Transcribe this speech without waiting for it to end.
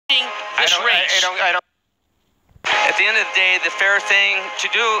this race. I don't. At the end of the day, the fair thing to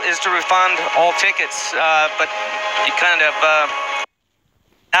do is to refund all tickets, but you kind of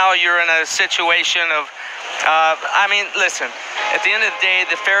now you're in a situation of. I mean, listen. At the end of the day,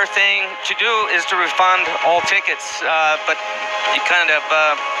 the fair thing to do is to refund all tickets, but you kind of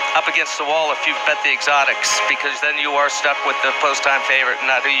up against the wall if you bet the exotics, because then you are stuck with the post-time favorite,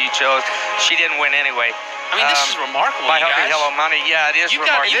 not who you chose. She didn't win anyway. I mean, this is remarkable, by you guys. Hello Money, yeah, it is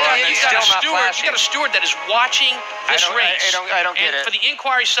remarkable. You got a steward that is watching this race. I don't get it. And for the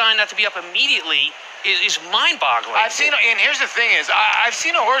inquiry sign not to be up immediately is mind-boggling. I've seen, and here's the thing is, I've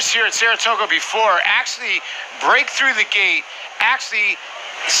seen a horse here at Saratoga before actually break through the gate, actually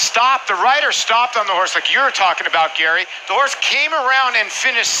stopped. The rider stopped on the horse like you were talking about, Gary. The horse came around and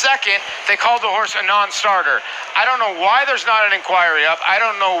finished second. They called the horse a non-starter. I don't know why there's not an inquiry up. I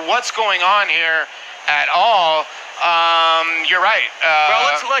don't know what's going on here at all. You're right. Well,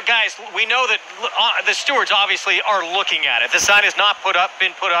 let's look, guys. We know that the stewards obviously are looking at it. The sign has not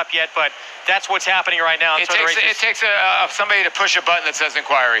been put up yet, but that's what's happening right now. It takes somebody to push a button that says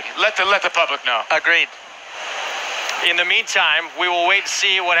inquiry. Let the public know. Agreed. In the meantime, we will wait and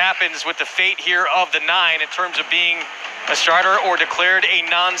see what happens with the fate here of the 9 in terms of being a starter or declared a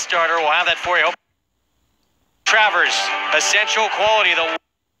non-starter. We'll have that for you. Travers, essential quality. The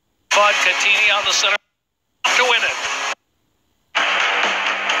Bud Catini out the center to win it.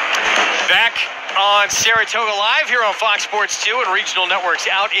 Back on Saratoga Live here on Fox Sports 2 and regional networks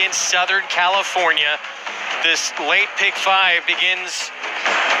out in Southern California. This late pick 5 begins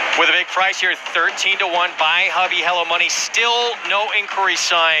with a big price here, 13-1 by Hubby Hello Money. Still no inquiry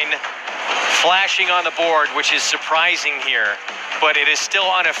sign flashing on the board, which is surprising here, but it is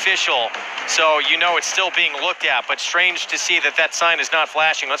still unofficial. So you know it's still being looked at, but strange to see that sign is not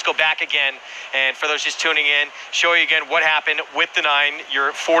flashing. Let's go back again, and for those just tuning in, show you again what happened with the 9,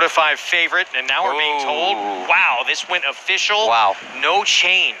 your 4-5 favorite, and now we're being told, wow, this went official. Wow. No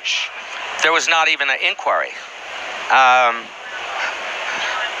change. There was not even an inquiry.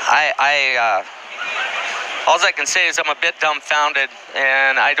 All I can say is I'm a bit dumbfounded,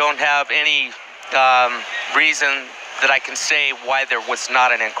 and I don't have any reason that I can say why there was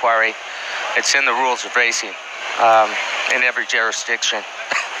not an inquiry. It's in the rules of racing in every jurisdiction.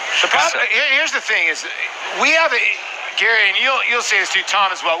 Here's the thing is, we have Gary, and you'll say this to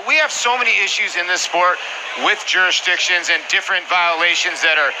Tom as well. We have so many issues in this sport with jurisdictions and different violations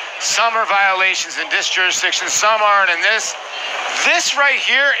that are, some are violations in this jurisdiction, some aren't in this. This right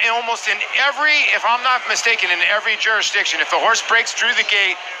here, almost in every, if I'm not mistaken, in every jurisdiction, if the horse breaks through the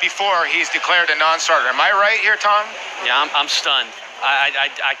gate before he's declared a non-starter. Am I right here, Tom? Yeah, I'm stunned.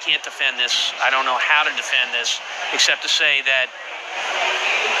 I can't defend this. I don't know how to defend this, except to say that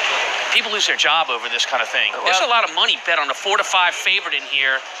people lose their job over this kind of thing. There's a lot of money bet on a 4-5 favorite in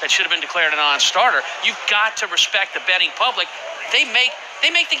here that should have been declared a non-starter. You've got to respect the betting public. They make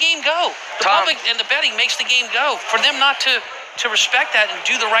the game go. The public and the betting makes the game go. For them not to respect that and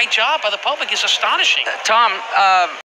do the right job by the public is astonishing. Tom,